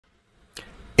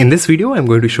In this video, I'm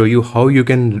going to show you how you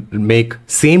can make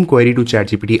same query to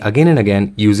ChatGPT again and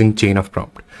again using chain of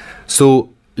prompt.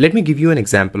 So let me give you an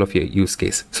example of your use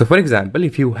case. So for example,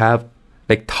 if you have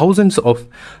like thousands of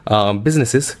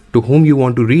businesses to whom you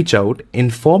want to reach out,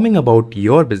 informing about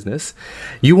your business,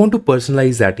 you want to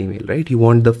personalize that email, right? You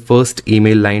want the first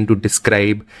email line to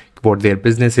describe what their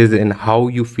business is and how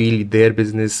you feel their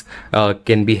business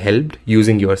can be helped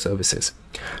using your services.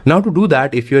 Now to do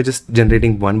that, if you're just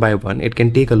generating one by one, it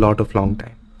can take a lot of long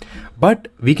time, but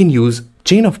we can use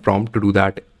chain of prompt to do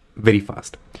that very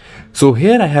fast. So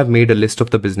here I have made a list of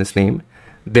the business name,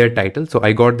 their title. So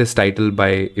I got this title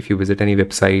by, if you visit any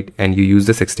website and you use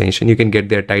this extension, you can get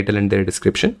their title and their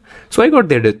description. So I got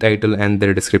their title and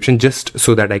their description just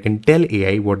so that I can tell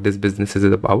AI what this business is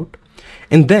about.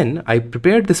 And then I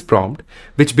prepared this prompt,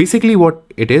 which basically what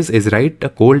it is write a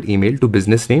cold email to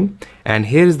business name. And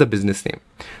here is the business name.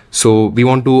 So we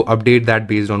want to update that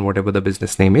based on whatever the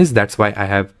business name is. That's why I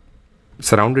have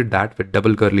surrounded that with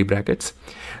double curly brackets.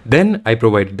 Then I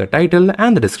provided the title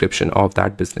and the description of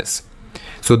that business.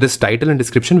 So this title and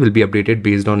description will be updated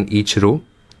based on each row.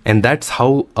 And that's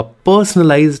how a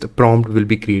personalized prompt will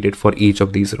be created for each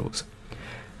of these rows.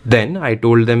 Then I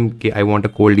told them, okay, I want a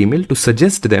cold email to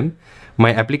suggest them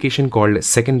my application called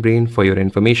Second Brain for your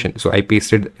information. So I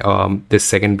pasted this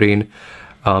Second Brain.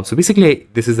 So basically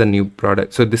this is a new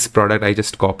product. So this product, I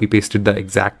just copy pasted the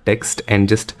exact text and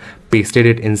just pasted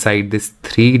it inside this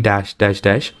 3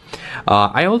 --.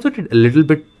 I also did a little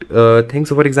bit things.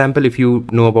 So for example, if you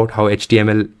know about how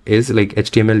HTML is, like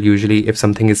HTML usually if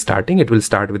something is starting, it will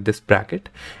start with this bracket.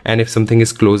 And if something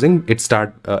is closing,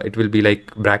 it will be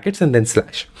like brackets and then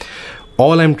slash.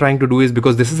 All I'm trying to do is,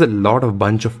 because this is a lot of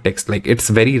bunch of text, like it's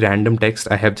very random text,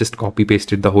 I have just copy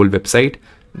pasted the whole website.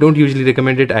 Don't usually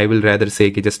recommend it. I will rather say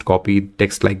okay, just copy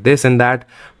text like this and that,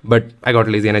 but I got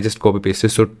lazy and I just copy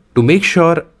pasted. So to make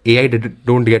sure AI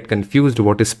don't get confused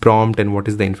what is prompt and what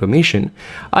is the information,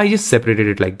 I just separated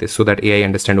it like this so that AI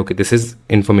understand, okay, this is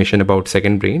information about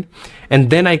Second Brain. And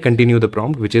then I continue the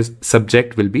prompt, which is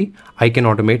subject will be, I can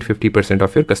automate 50%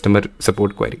 of your customer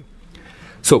support query.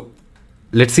 So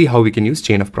let's see how we can use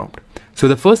chain of prompt. So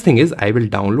the first thing is I will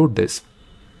download this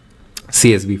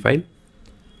CSV file.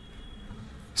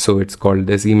 So it's called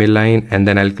this email line, and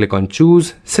then I'll click on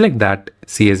choose, select that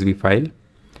CSV file.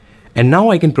 And now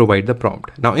I can provide the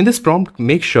prompt. Now in this prompt,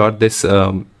 make sure this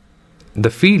the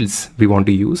fields we want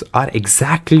to use are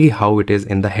exactly how it is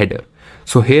in the header.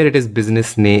 So here it is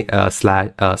business name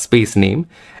space name,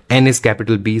 N is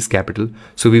capital, B is capital.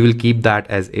 So we will keep that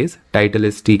as is, title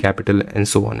is T capital, and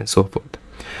so on and so forth.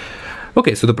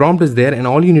 Okay, so the prompt is there and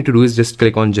all you need to do is just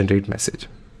click on generate message.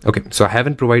 Okay, so I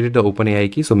haven't provided the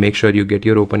OpenAI key, so make sure you get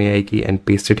your OpenAI key and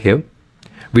paste it here.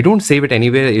 We don't save it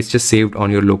anywhere, it's just saved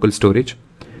on your local storage.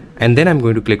 And then I'm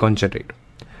going to click on generate.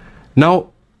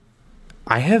 Now,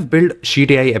 I have built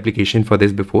Sheet AI application for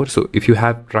this before. So if you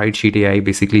have tried Sheet AI,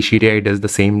 basically Sheet AI does the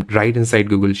same right inside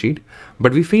Google Sheet,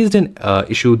 but we faced an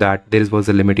issue that there was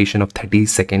a limitation of 30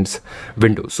 seconds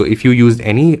window. So if you used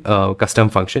any custom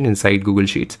function inside Google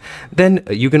Sheets, then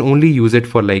you can only use it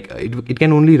for like, it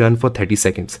can only run for 30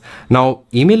 seconds. Now,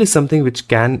 email is something which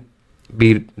can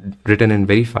be written in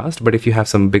very fast, but if you have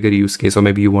some bigger use case, or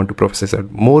maybe you want to process a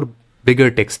more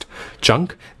bigger text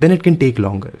chunk, then it can take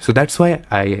longer. So that's why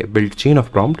I built chain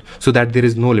of prompt so that there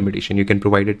is no limitation. You can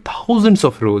provide it thousands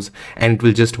of rows and it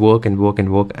will just work and work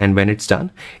and work. And when it's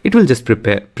done, it will just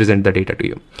present the data to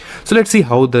you. So let's see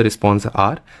how the responses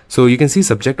are. So you can see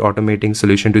subject automating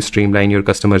solution to streamline your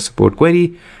customer support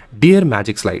query. Dear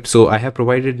Magic Slides. So I have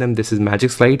provided them, this is Magic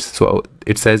Slides. So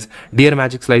it says, Dear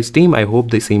Magic Slides team, I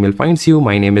hope this email finds you.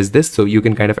 My name is this. So you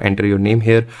can kind of enter your name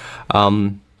here.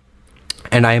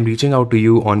 And I am reaching out to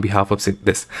you on behalf of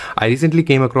this. I recently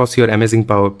came across your amazing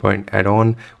PowerPoint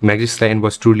add-on Magic Slide and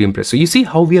was truly impressed. So you see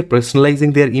how we are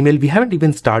personalizing their email. We haven't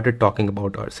even started talking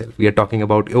about ourselves. We are talking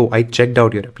about, oh, I checked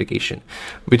out your application,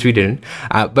 which we didn't.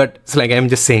 But it's like, I'm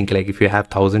just saying, like, if you have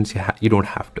thousands, you don't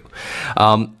have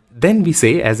to. Then we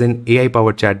say, as an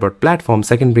AI-powered chatbot platform,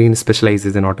 Second Brain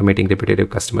specializes in automating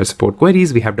repetitive customer support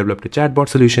queries. We have developed a chatbot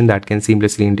solution that can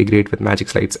seamlessly integrate with Magic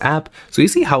Slides app. So you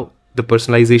see how the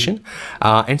personalization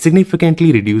and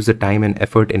significantly reduce the time and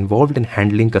effort involved in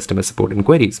handling customer support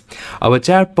inquiries. Our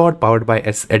chatbot, powered by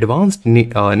advanced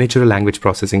natural language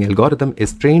processing algorithm,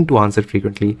 is trained to answer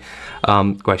frequently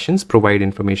questions, provide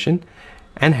information,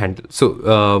 and handle.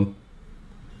 So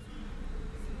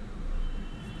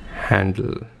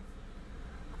handle.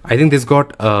 I think this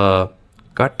got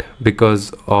cut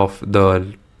because of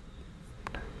the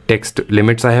text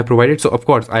limits I have provided. So of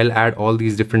course I'll add all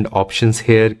these different options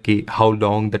here, how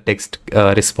long the text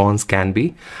response can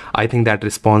be. I think that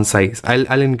response size,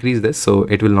 I'll increase this so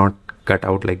it will not cut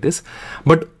out like this,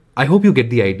 but I hope you get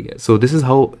the idea. So this is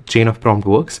how chain of prompt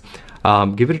works.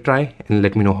 Give it a try and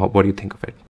let me know what you think of it.